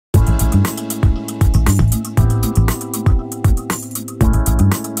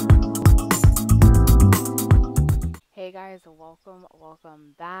Hey guys,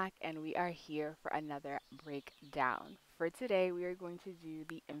 welcome back, and we are here for another breakdown. For today, we are going to do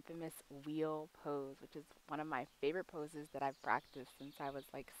the infamous wheel pose, which is one of my favorite poses that I've practiced since I was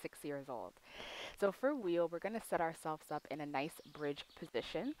like 6 years old. So for wheel, we're going to set ourselves up in a nice bridge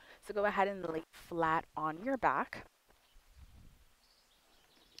position. So go ahead and lay flat on your back.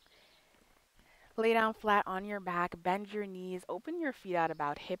 Lay down flat on your back, bend your knees, open your feet out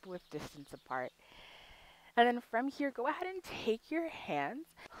about hip width distance apart. And then from here, go ahead and take your hands,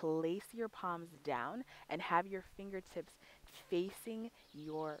 place your palms down, and have your fingertips facing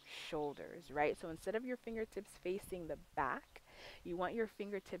your shoulders, right? So instead of your fingertips facing the back, you want your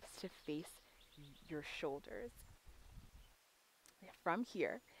fingertips to face your shoulders. From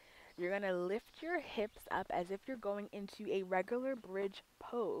here, you're going to lift your hips up as if you're going into a regular bridge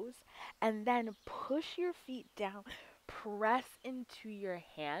pose, and then push your feet down, press into your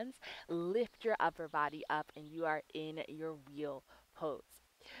hands, lift your upper body up, and you are in your wheel pose.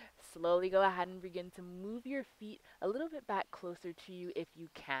 Slowly go ahead and begin to move your feet a little bit back closer to you if you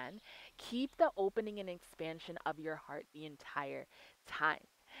can. Keep the opening and expansion of your heart the entire time.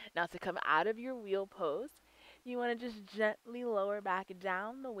 Now, to come out of your wheel pose, you want to just gently lower back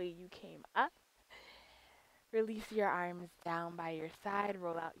down the way you came up. Release your arms down by your side,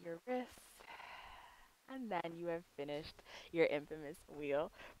 roll out your wrists, and then you have finished your infamous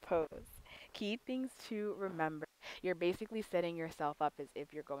wheel pose. Key things to remember. You're basically setting yourself up as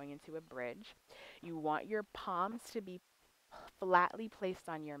if you're going into a bridge. You want your palms to be flatly placed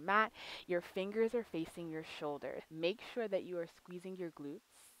on your mat. Your fingers are facing your shoulders. Make sure that you are squeezing your glutes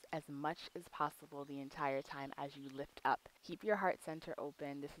as much as possible the entire time as you lift up. Keep your heart center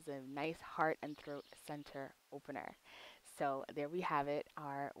open. This is a nice heart and throat center opener. So there we have it,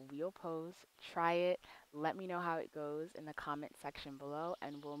 our wheel pose. Try it. Let me know how it goes in the comment section below,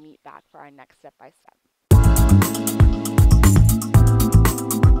 and we'll meet back for our next step by step.